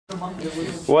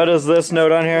What is this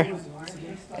note on here?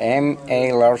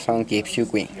 M.A. Larson gives you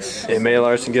wings. M.A.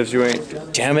 Larson gives you wings.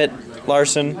 Damn it,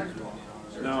 Larson.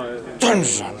 No.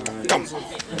 Come.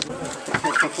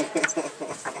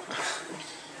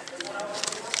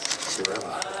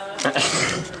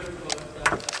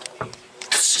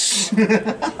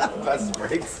 That's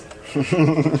breaks.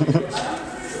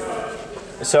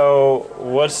 So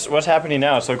what's happening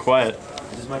now? It's so quiet.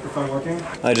 Is this microphone working?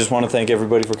 I just want to thank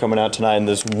everybody for coming out tonight in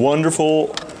this wonderful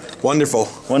day.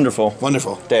 Wonderful.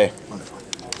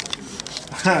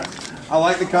 I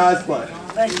like the cosplay.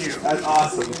 Thank you. That's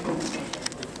awesome.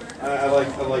 I like.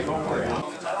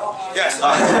 Yes.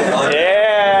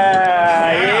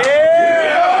 Yeah.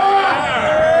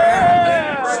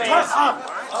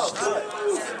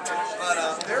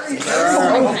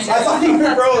 I thought you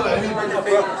were rolling.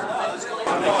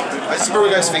 I just broke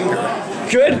a guy's finger.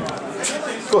 Good.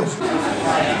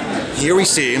 Here we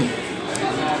see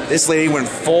this lady went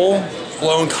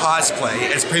full-blown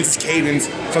cosplay as Princess Cadence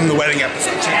from the wedding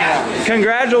episode. Check it out.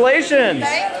 Congratulations.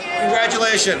 Thank you.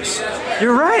 Congratulations.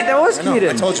 You're right. That was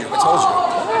Cadence. I told you.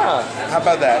 Yeah. How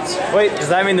about that? Wait, does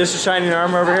that mean this is Shining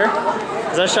Armor over here?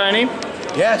 Is that Shining?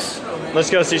 Yes. Let's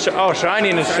go see. Oh,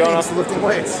 Shining is showing up. Lifting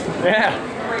weights. Yeah.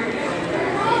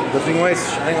 Lifting weights,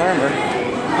 shining armor.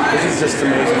 This is just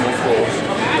amazing. Cool.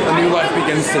 A new life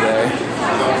begins today.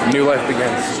 A new life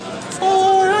begins.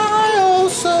 For I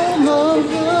also love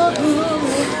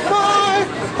my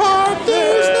heart.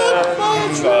 There's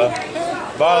not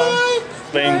much.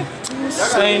 Bing,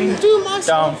 sing,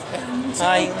 down,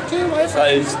 high,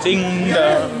 first ding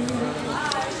dong.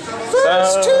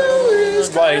 First two is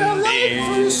windy,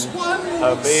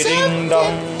 a ding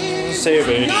dong, say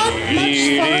baby,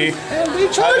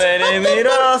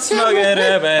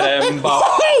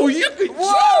 oh, you could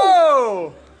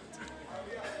whoa!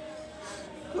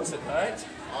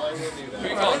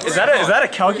 Is that a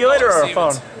calculator or a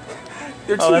phone?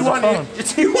 Your Oh, that's a phone.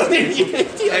 T1 idiot.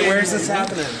 Hey, where's this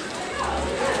happening?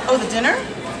 Oh, the dinner?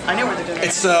 I know where the dinner is.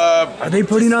 It's Are they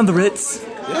putting on the Ritz?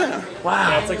 yeah.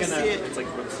 Wow.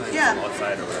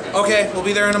 Yeah. Okay, we'll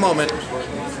be there in a moment.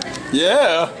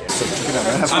 Yeah.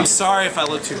 I'm sorry if I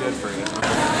look too good for you.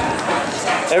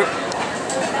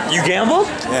 You gambled?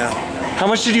 Yeah. How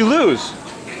much did you lose?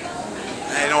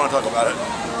 I don't want to talk about it.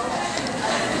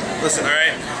 Listen, all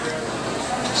right.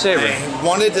 Saber. I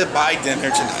wanted to buy dinner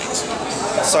tonight,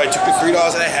 so I took the $3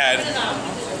 that I had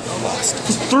and lost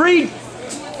it. $3?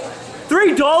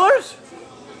 $3?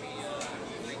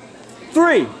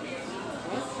 $3?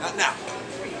 Not now.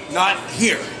 Not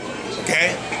here.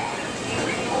 Okay?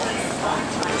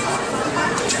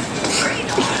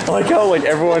 I like how like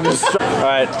everyone just. All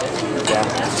right.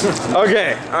 Yeah.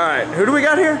 Okay. All right. Who do we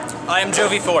got here? I am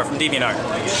Jovi4 from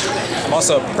DeviantArt. I'm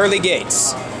also Pearly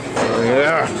Gates.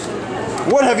 Yeah.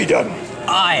 What have you done?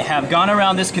 I have gone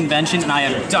around this convention and I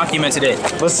have documented it.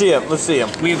 Let's see him. Let's see him.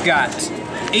 We've got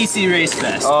AC Race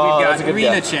Fest. Oh, We've that's got a good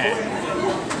Rena guess.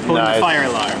 Chan. Pulling Nice. the fire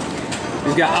alarm.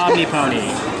 We've got Omni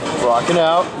Pony. Rocking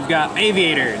out. We've got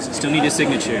Aviators. Still need a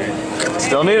signature.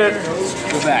 Still need it.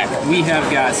 Go back. We have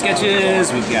got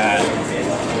sketches. We've got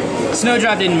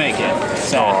Snowdrop didn't make it.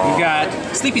 So we've got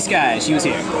Sleepy Sky. She was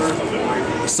here.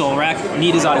 Soul Rack.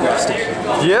 Need his autograph stick.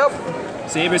 Yep.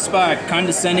 Saber Spark.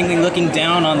 Condescendingly looking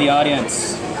down on the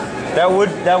audience. That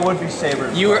would be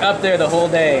Saber. You were up there the whole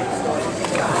day.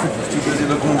 Too busy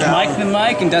looking down. Mike the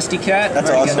Mike and Dusty Cat. That's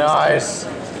Very awesome. good. Nice.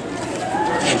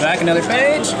 Go back another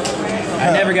page.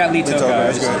 I never got Leto Leto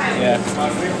cards. cards, good.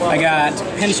 Yeah. I got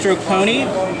Penstroke Pony,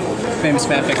 famous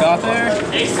fanfic author.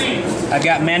 I've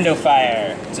got Mando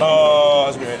Fire. Oh,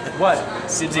 that's great. What?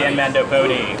 Sibsy and Mando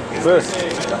Pony. Bruce.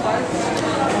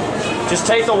 Just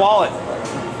take the wallet.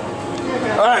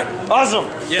 All right. Awesome.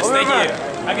 Yes, We'll be thank back.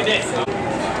 you. Have a good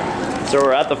day. So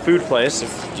we're at the food place.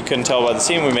 If you couldn't tell by the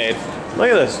scene we made. Look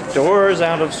at this. Doors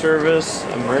out of service.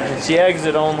 Emergency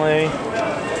exit only.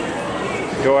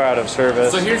 Door out of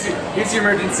service. So here's your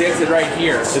emergency exit right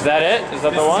here. Is that it? Is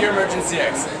that the one? This is your emergency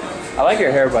exit. I like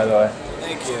your hair, by the way.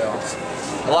 Thank you.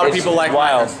 A lot of people like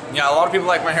wild. Yeah, a lot of people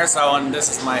like my hairstyle, and this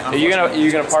is my. Are you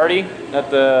gonna party at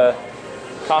the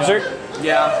concert?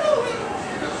 Yeah.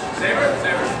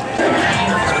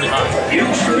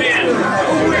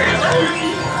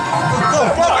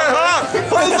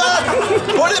 Put it back!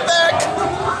 Put it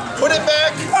back! Put it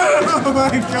back! Oh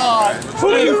my god!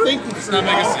 What do you think? Let's not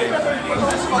make a scene.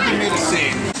 Just fucking made a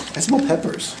scene. I smell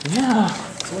peppers. Yeah.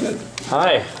 It's good.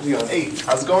 Hi. Hey,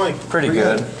 how's it going? Pretty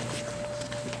good.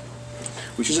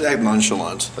 We should just act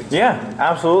nonchalant. Like, Yeah,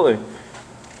 absolutely.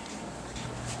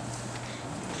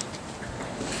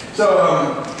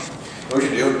 so, what we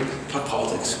should do? Talk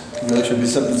politics. Really should be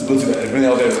something that's supposed to be in the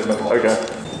elevator. Okay.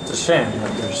 So It's a shame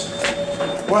that there's...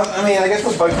 Well, I mean, I guess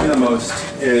what bugs me the most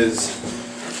is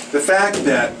the fact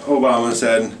that Obama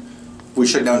said we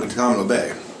shut down Guantanamo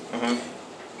Bay, and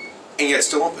yet it's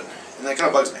still open, and that kind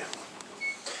of bugs me.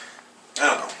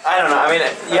 I don't know. I mean,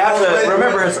 you have to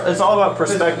remember it's all about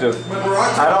perspective.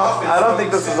 I don't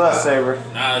think this is us, Saber.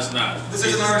 Nah, it's not. This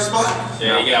is another spot?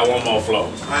 Yeah, you got one more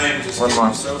flow. I am just One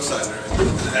more. so excited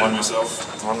ahead of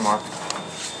myself. One more.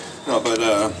 No, but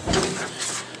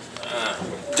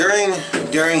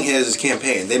during his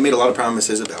campaign, they made a lot of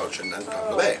promises about shutting down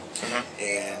Guantanamo Bay,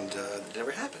 and it never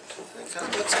happened. It kind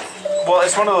of bugs me. Well,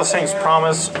 it's one of those things: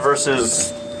 promise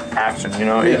versus action. You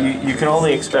know, you can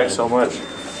only expect so much.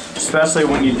 Especially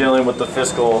when you're dealing with the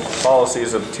fiscal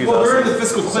policies of 2000. Well, during the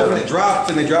fiscal cliff, they dropped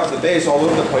the base all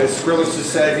over the place. Skrillex just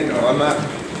said, you know, I'm not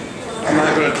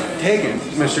going to take it,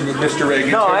 Mr. Reagan.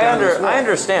 No, I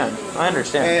understand. I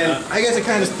understand. And I guess it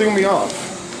kind of just threw me off.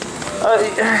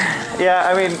 Yeah,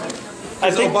 I mean,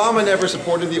 I think Obama never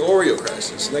supported the Oreo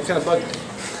crisis, and that kind of bugged me.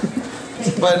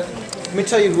 But let me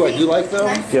tell you who I do like, though.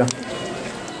 Yeah.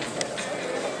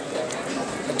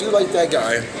 I do like that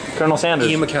guy, Colonel Sanders.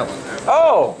 Ian McKellen.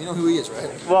 Oh! You know who he is, right?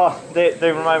 Well, they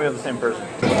remind me of the same person.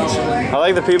 I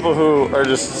like the people who are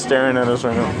just staring at us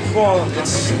right now. Well,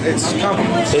 it's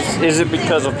compliments. Is it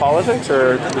because of politics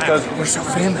or because We're so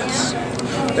famous.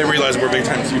 They realize we're big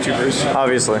time YouTubers.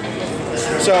 obviously?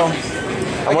 So,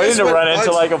 I'm waiting to run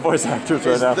into like a voice actress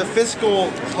right now. The fiscal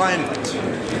climate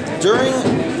during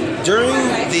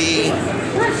the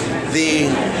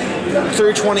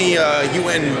 320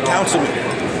 UN Council meeting,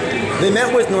 they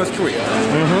met with North Korea.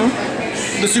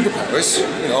 The superpowers,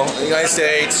 you know, the United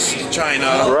States,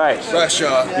 China, Right.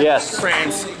 Russia, Yes.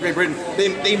 France, Great Britain.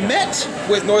 They met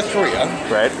with North Korea,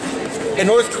 Right? and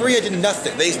North Korea did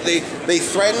nothing. They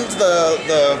threatened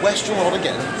the Western world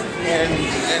again, and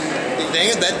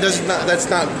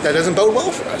that doesn't bode well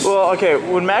for us. Well, okay,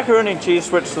 when macaroni and cheese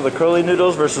switched to the curly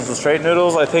noodles versus the straight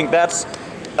noodles, I think that's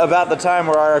about the time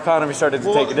where our economy started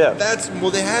to take a dip.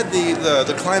 They had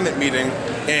the climate meeting,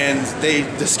 and they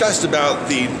discussed about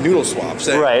the noodle swaps.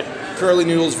 Right. Curly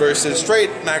noodles versus straight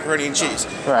macaroni and cheese.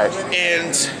 Right.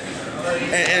 And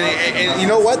you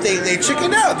know what? They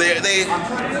chickened out.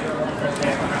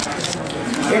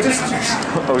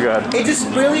 Oh god. It just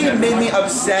really made me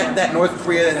upset that North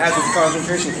Korea has its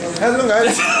concentration camp. How's it going,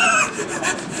 guys?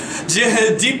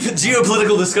 Deep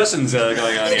geopolitical discussions going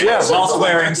on here. Yeah. While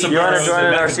swearing some. You want to join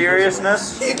in our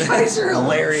seriousness? You guys are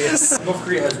hilarious. North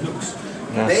Korea has nukes.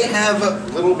 They have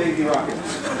little baby rockets,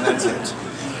 and that's it.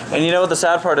 And you know what the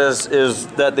sad part is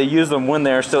that they use them when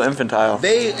they're still infantile.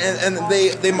 They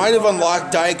might have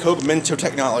unlocked Diet Coke Minto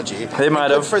technology. They might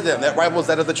Good have. for them. That rivals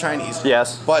that of the Chinese.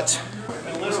 Yes. But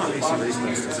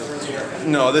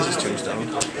no, this is Tombstone.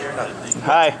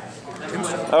 Hi.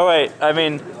 Oh wait, I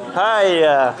mean, hi.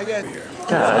 God, that's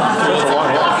a long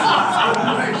hair.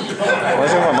 Why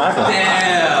is everyone laughing?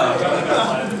 Damn.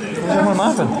 Why is everyone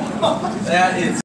laughing? That is.